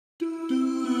Good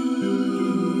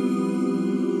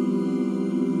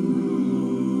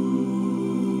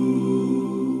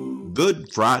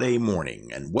Friday morning,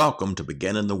 and welcome to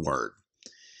Begin in the Word.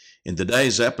 In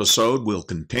today's episode, we'll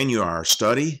continue our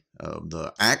study of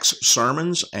the Acts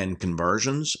sermons and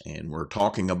conversions, and we're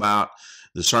talking about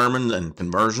the sermons and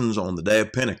conversions on the day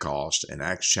of Pentecost in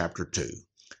Acts chapter 2.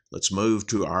 Let's move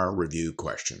to our review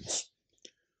questions.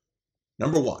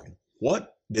 Number 1,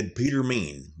 what did Peter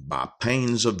mean by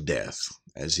pains of death?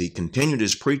 As he continued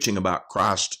his preaching about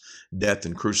Christ's death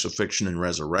and crucifixion and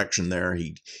resurrection there,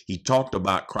 he talked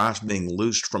about Christ being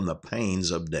loosed from the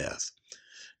pains of death.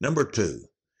 Number 2,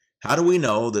 how do we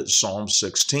know that Psalm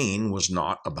 16 was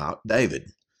not about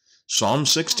David? Psalm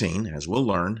 16, as we'll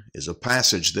learn, is a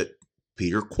passage that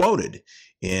Peter quoted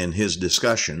in his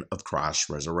discussion of Christ's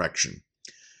resurrection.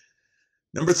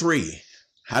 Number 3,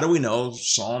 how do we know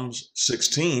Psalm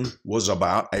 16 was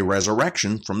about a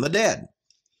resurrection from the dead?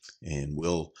 And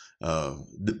we'll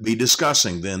be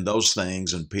discussing then those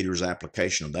things and Peter's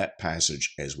application of that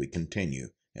passage as we continue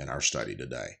in our study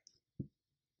today.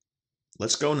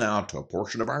 Let's go now to a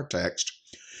portion of our text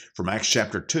from Acts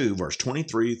chapter 2, verse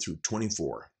 23 through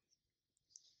 24.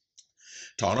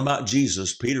 Talking about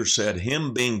Jesus, Peter said,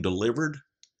 "Him being delivered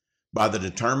by the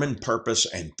determined purpose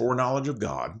and foreknowledge of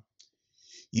God,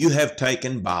 you have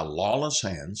taken by lawless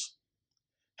hands,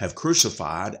 have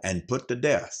crucified and put to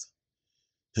death,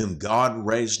 whom God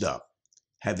raised up,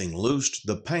 having loosed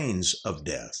the pains of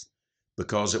death,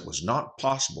 because it was not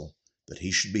possible that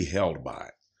he should be held by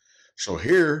it." So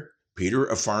here, Peter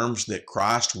affirms that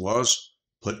Christ was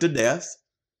put to death,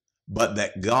 but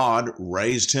that God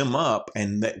raised him up,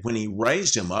 and that when he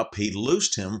raised him up, he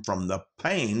loosed him from the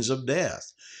pains of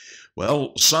death.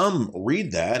 Well, some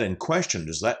read that and question,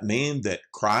 does that mean that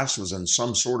Christ was in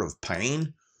some sort of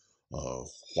pain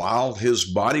while his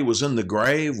body was in the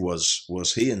grave?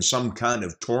 Was he in some kind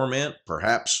of torment,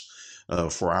 perhaps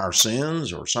for our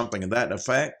sins or something of that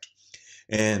effect?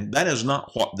 And that is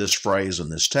not what this phrase in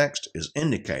this text is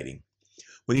indicating.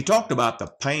 When he talked about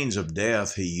the pains of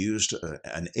death, he used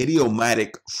an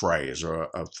idiomatic phrase, or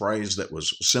a phrase that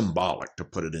was symbolic, to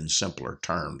put it in simpler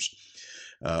terms.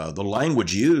 The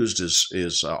language used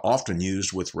is often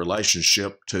used with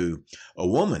relationship to a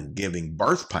woman giving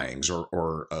birth pangs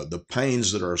or the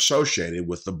pains that are associated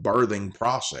with the birthing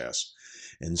process.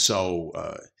 And so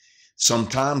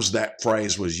sometimes that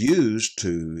phrase was used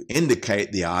to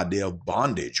indicate the idea of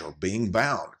bondage or being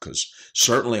bound, because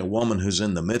certainly a woman who's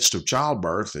in the midst of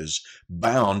childbirth is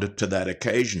bound to that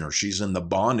occasion, or she's in the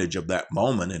bondage of that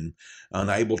moment and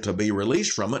unable to be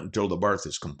released from it until the birth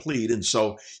is complete. And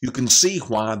so you can see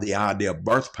why the idea of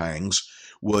birth pangs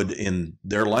would, in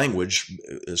their language,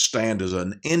 stand as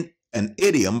an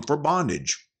idiom for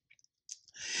bondage.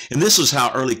 And this is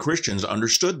how early Christians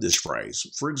understood this phrase.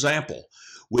 For example,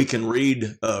 we can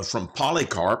read from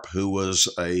Polycarp, who was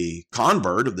a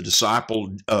convert of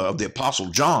the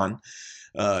Apostle John.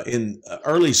 In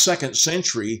early 2nd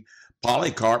century,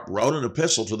 Polycarp wrote an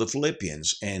epistle to the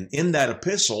Philippians, and in that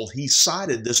epistle, he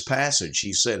cited this passage.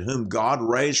 He said, "Whom God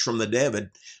raised from the dead,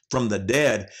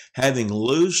 having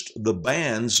loosed the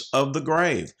bands of the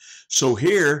grave." So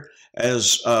here,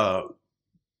 as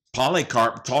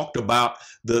Polycarp talked about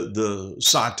the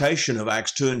citation of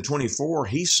Acts 2 and 24,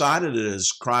 he cited it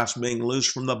as Christ being loosed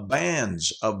from the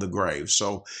bands of the grave.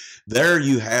 So there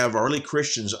you have early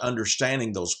Christians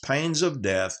understanding those pains of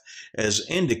death as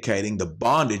indicating the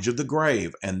bondage of the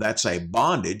grave. And that's a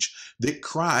bondage that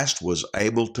Christ was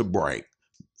able to break.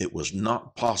 It was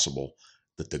not possible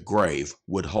that the grave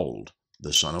would hold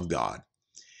the Son of God.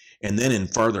 And then in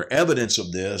further evidence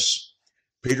of this,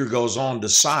 Peter goes on to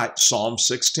cite Psalm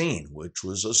 16, which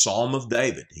was a psalm of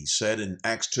David. He said in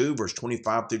Acts 2, verse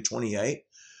 25 through 28,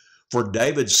 "For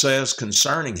David says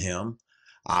concerning him,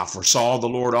 I foresaw the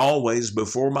Lord always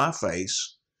before my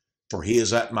face, for he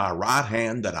is at my right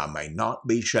hand that I may not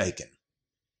be shaken.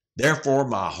 Therefore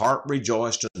my heart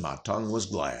rejoiced and my tongue was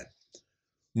glad.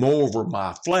 Moreover,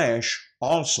 my flesh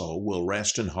also will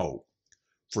rest in hope.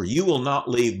 For you will not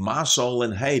leave my soul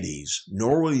in Hades,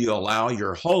 nor will you allow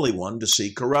your Holy One to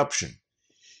see corruption.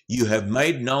 You have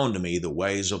made known to me the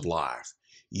ways of life.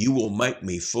 You will make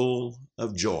me full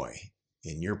of joy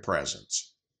in your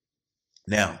presence."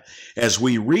 Now, as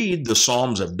we read the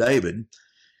Psalms of David,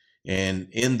 and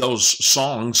in those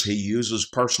songs he uses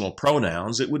personal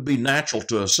pronouns, it would be natural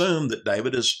to assume that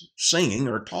David is singing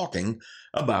or talking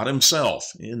about himself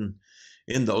in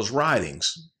those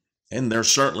writings. And there are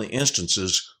certainly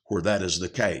instances where that is the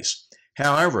case.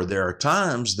 However, there are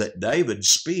times that David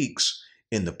speaks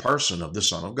in the person of the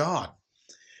Son of God,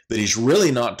 that he's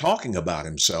really not talking about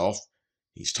himself,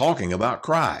 he's talking about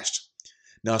Christ.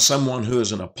 Now, someone who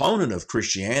is an opponent of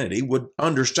Christianity would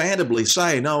understandably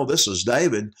say, no, this is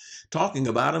David talking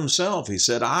about himself. He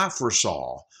said, I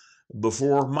foresaw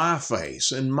before my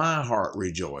face, and my heart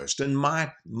rejoiced, and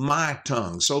my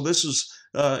tongue. So this is,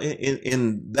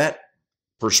 in that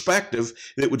perspective,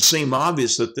 it would seem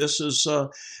obvious that this is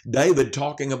David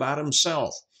talking about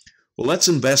himself. Well, let's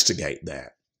investigate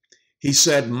that. He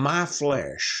said, my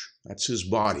flesh, that's his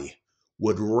body,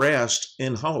 would rest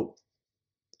in hope.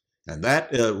 And that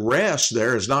rest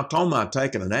there is not talking about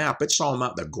taking a nap. It's talking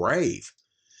about the grave.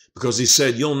 Because he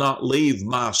said, you'll not leave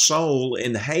my soul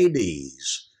in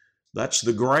Hades. That's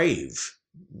the grave.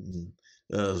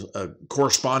 A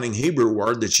corresponding Hebrew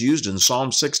word that's used in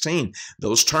Psalm 16.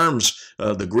 Those terms,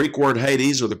 the Greek word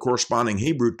Hades or the corresponding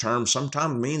Hebrew term,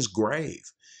 sometimes means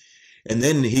grave. And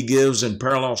then he gives in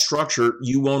parallel structure,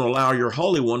 you won't allow your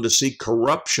Holy One to see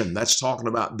corruption. That's talking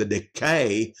about the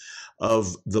decay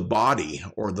of the body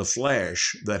or the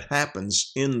flesh that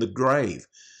happens in the grave.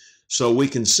 So we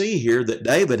can see here that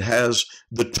David has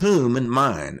the tomb in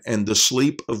mind and the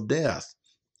sleep of death.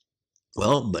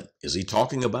 Well, but is he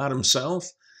talking about himself?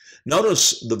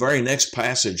 Notice the very next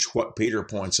passage, what Peter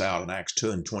points out in Acts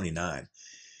 2 and 29.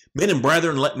 Men and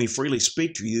brethren, let me freely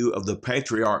speak to you of the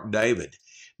patriarch David,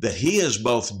 that he is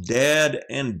both dead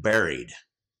and buried,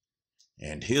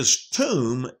 and his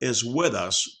tomb is with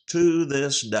us to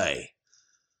this day.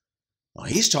 Well,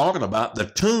 he's talking about the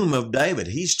tomb of David.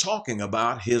 He's talking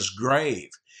about his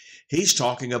grave. He's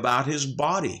talking about his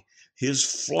body, his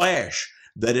flesh,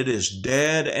 that it is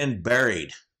dead and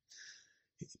buried.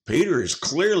 Peter is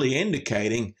clearly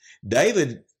indicating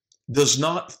David does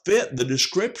not fit the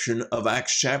description of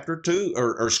Acts chapter 2,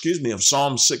 of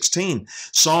Psalm 16.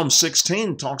 Psalm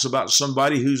 16 talks about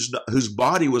somebody whose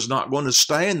body was not going to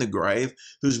stay in the grave,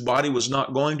 whose body was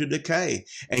not going to decay.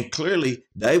 And clearly,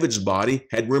 David's body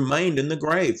had remained in the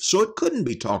grave, so it couldn't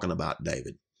be talking about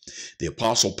David. The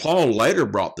Apostle Paul later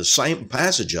brought the same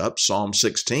passage up, Psalm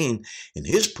 16, in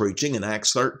his preaching in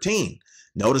Acts 13.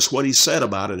 Notice what he said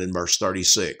about it in verse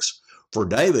 36. For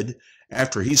David,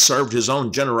 after he served his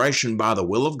own generation by the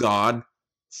will of God,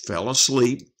 fell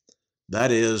asleep.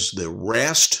 That is the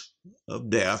rest of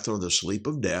death or the sleep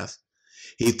of death.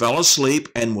 He fell asleep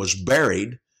and was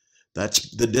buried.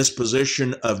 That's the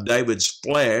disposition of David's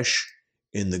flesh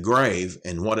in the grave.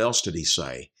 And what else did he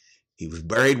say? He was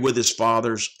buried with his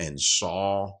fathers and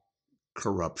saw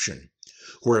corruption.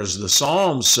 Whereas the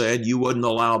Psalms said you wouldn't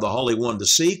allow the Holy One to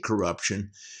see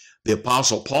corruption, the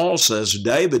Apostle Paul says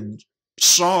David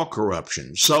saw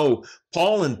corruption. So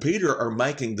Paul and Peter are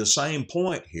making the same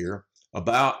point here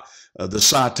about the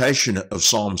citation of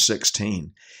Psalm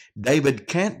 16. David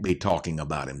can't be talking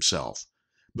about himself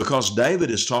because David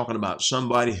is talking about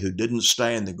somebody who didn't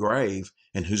stay in the grave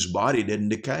and whose body didn't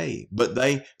decay, but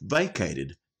they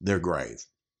vacated their grave.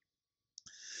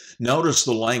 Notice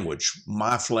the language,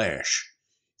 my flesh.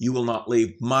 You will not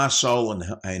leave my soul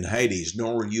in Hades,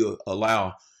 nor will you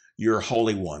allow your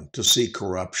Holy One to see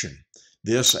corruption.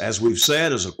 This, as we've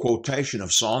said, is a quotation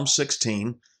of Psalm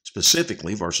 16,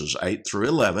 specifically verses 8 through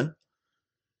 11.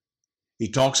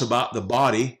 He talks about the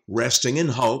body resting in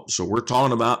hope. So we're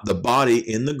talking about the body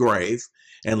in the grave.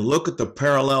 And look at the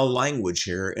parallel language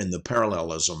here in the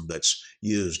parallelism that's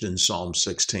used in Psalm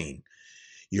 16.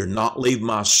 You'll not leave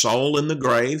my soul in the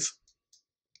grave,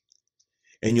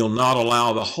 and you'll not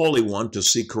allow the Holy One to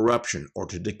see corruption or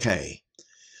to decay.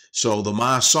 So the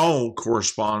my soul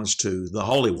corresponds to the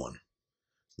Holy One.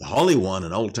 The Holy One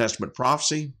in Old Testament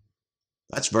prophecy,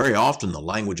 that's very often the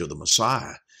language of the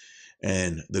Messiah.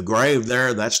 And the grave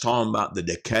there, that's talking about the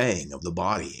decaying of the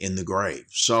body in the grave.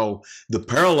 So the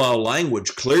parallel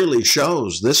language clearly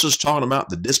shows this is talking about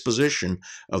the disposition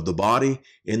of the body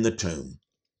in the tomb.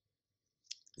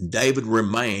 David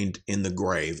remained in the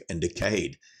grave and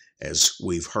decayed, as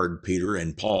we've heard Peter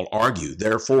and Paul argue.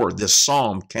 Therefore, this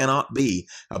psalm cannot be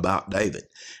about David.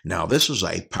 Now, this is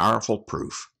a powerful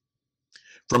proof.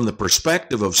 From the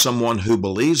perspective of someone who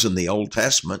believes in the Old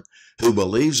Testament, who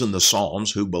believes in the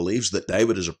Psalms, who believes that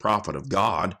David is a prophet of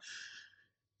God,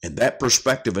 and that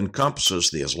perspective encompasses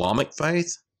the Islamic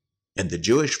faith and the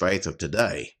Jewish faith of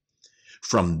today.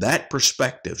 From that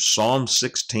perspective, Psalm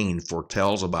 16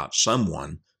 foretells about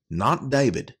someone, not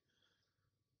David,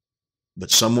 but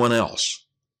someone else,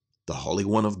 the Holy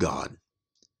One of God,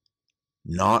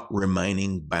 not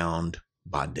remaining bound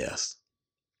by death,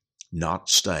 not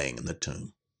staying in the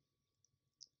tomb.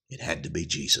 It had to be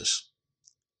Jesus.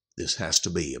 This has to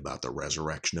be about the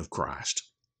resurrection of Christ.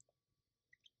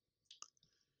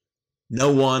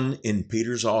 No one in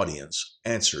Peter's audience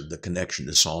answered the connection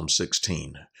to Psalm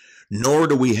 16, nor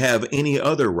do we have any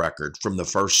other record from the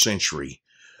first century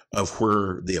of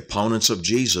where the opponents of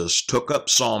Jesus took up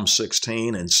Psalm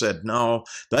 16 and said, no,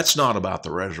 that's not about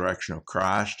the resurrection of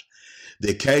Christ.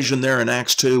 The occasion there in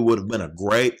Acts 2 would have been a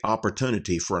great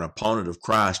opportunity for an opponent of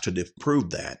Christ to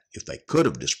disprove that, if they could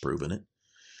have disproven it.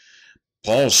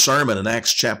 Paul's sermon in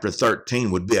Acts chapter 13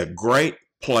 would be a great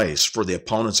place for the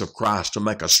opponents of Christ to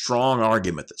make a strong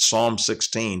argument that Psalm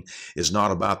 16 is not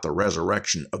about the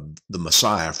resurrection of the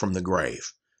Messiah from the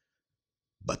grave.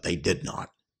 But they did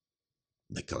not,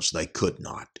 because they could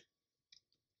not.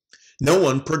 No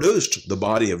one produced the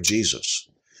body of Jesus.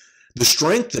 The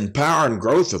strength and power and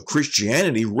growth of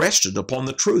Christianity rested upon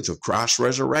the truth of Christ's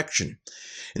resurrection.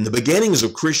 In the beginnings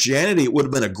of Christianity, it would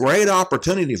have been a great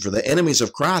opportunity for the enemies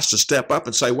of Christ to step up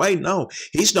and say, wait, no,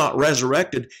 he's not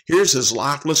resurrected. Here's his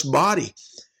lifeless body.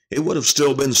 It would have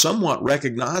still been somewhat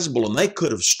recognizable, and they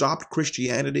could have stopped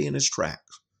Christianity in its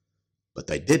tracks. But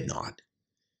they did not,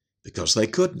 because they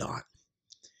could not.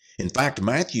 In fact,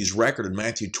 Matthew's record in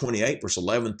Matthew 28, verse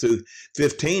 11 through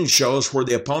 15 shows where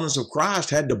the opponents of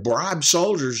Christ had to bribe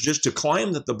soldiers just to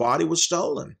claim that the body was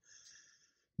stolen.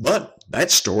 But that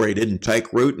story didn't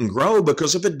take root and grow,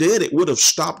 because if it did, it would have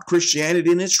stopped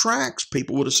Christianity in its tracks.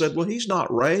 People would have said, well, he's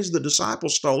not raised. The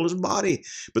disciples stole his body.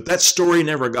 But that story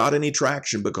never got any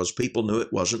traction because people knew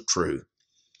it wasn't true.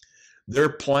 Their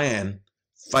plan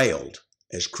failed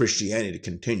as Christianity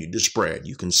continued to spread.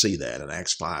 You can see that in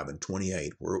Acts 5 and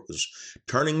 28, where it was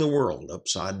turning the world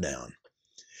upside down.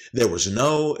 There was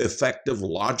no effective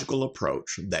logical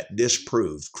approach that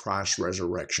disproved Christ's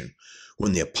resurrection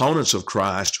when the opponents of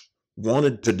Christ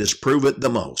wanted to disprove it the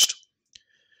most.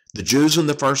 The Jews in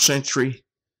the first century,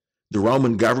 the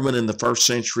Roman government in the first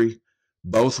century,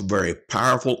 both very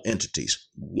powerful entities,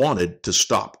 wanted to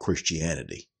stop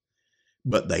Christianity.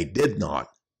 But they did not,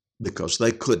 because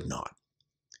they could not,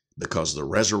 because the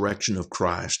resurrection of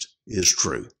Christ is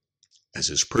true,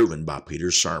 as is proven by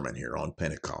Peter's sermon here on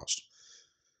Pentecost.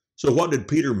 So what did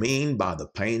Peter mean by the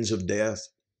pains of death?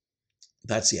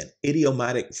 That's an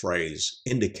idiomatic phrase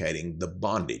indicating the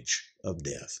bondage of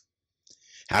death.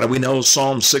 How do we know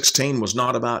Psalm 16 was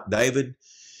not about David?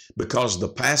 Because the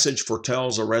passage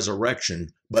foretells a resurrection,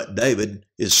 but David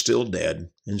is still dead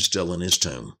and still in his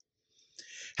tomb.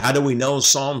 How do we know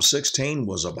Psalm 16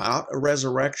 was about a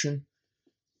resurrection?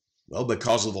 Well,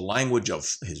 because of the language of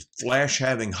his flesh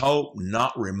having hope,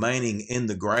 not remaining in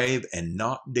the grave, and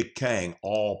not decaying,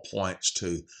 all points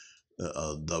to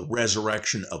the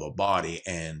resurrection of a body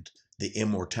and the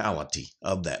immortality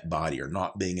of that body, or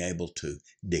not being able to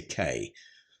decay.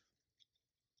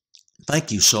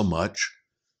 Thank you so much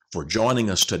for joining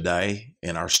us today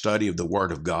in our study of the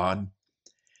Word of God.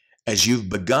 As you've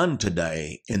begun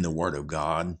today in the Word of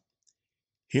God,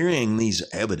 hearing these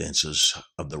evidences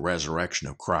of the resurrection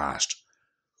of Christ,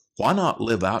 why not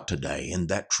live out today in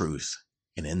that truth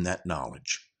and in that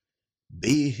knowledge?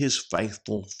 Be his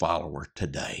faithful follower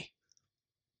today,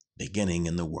 beginning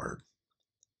in the Word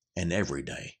and every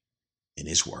day in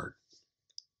his Word.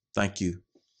 Thank you,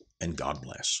 and God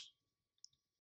bless.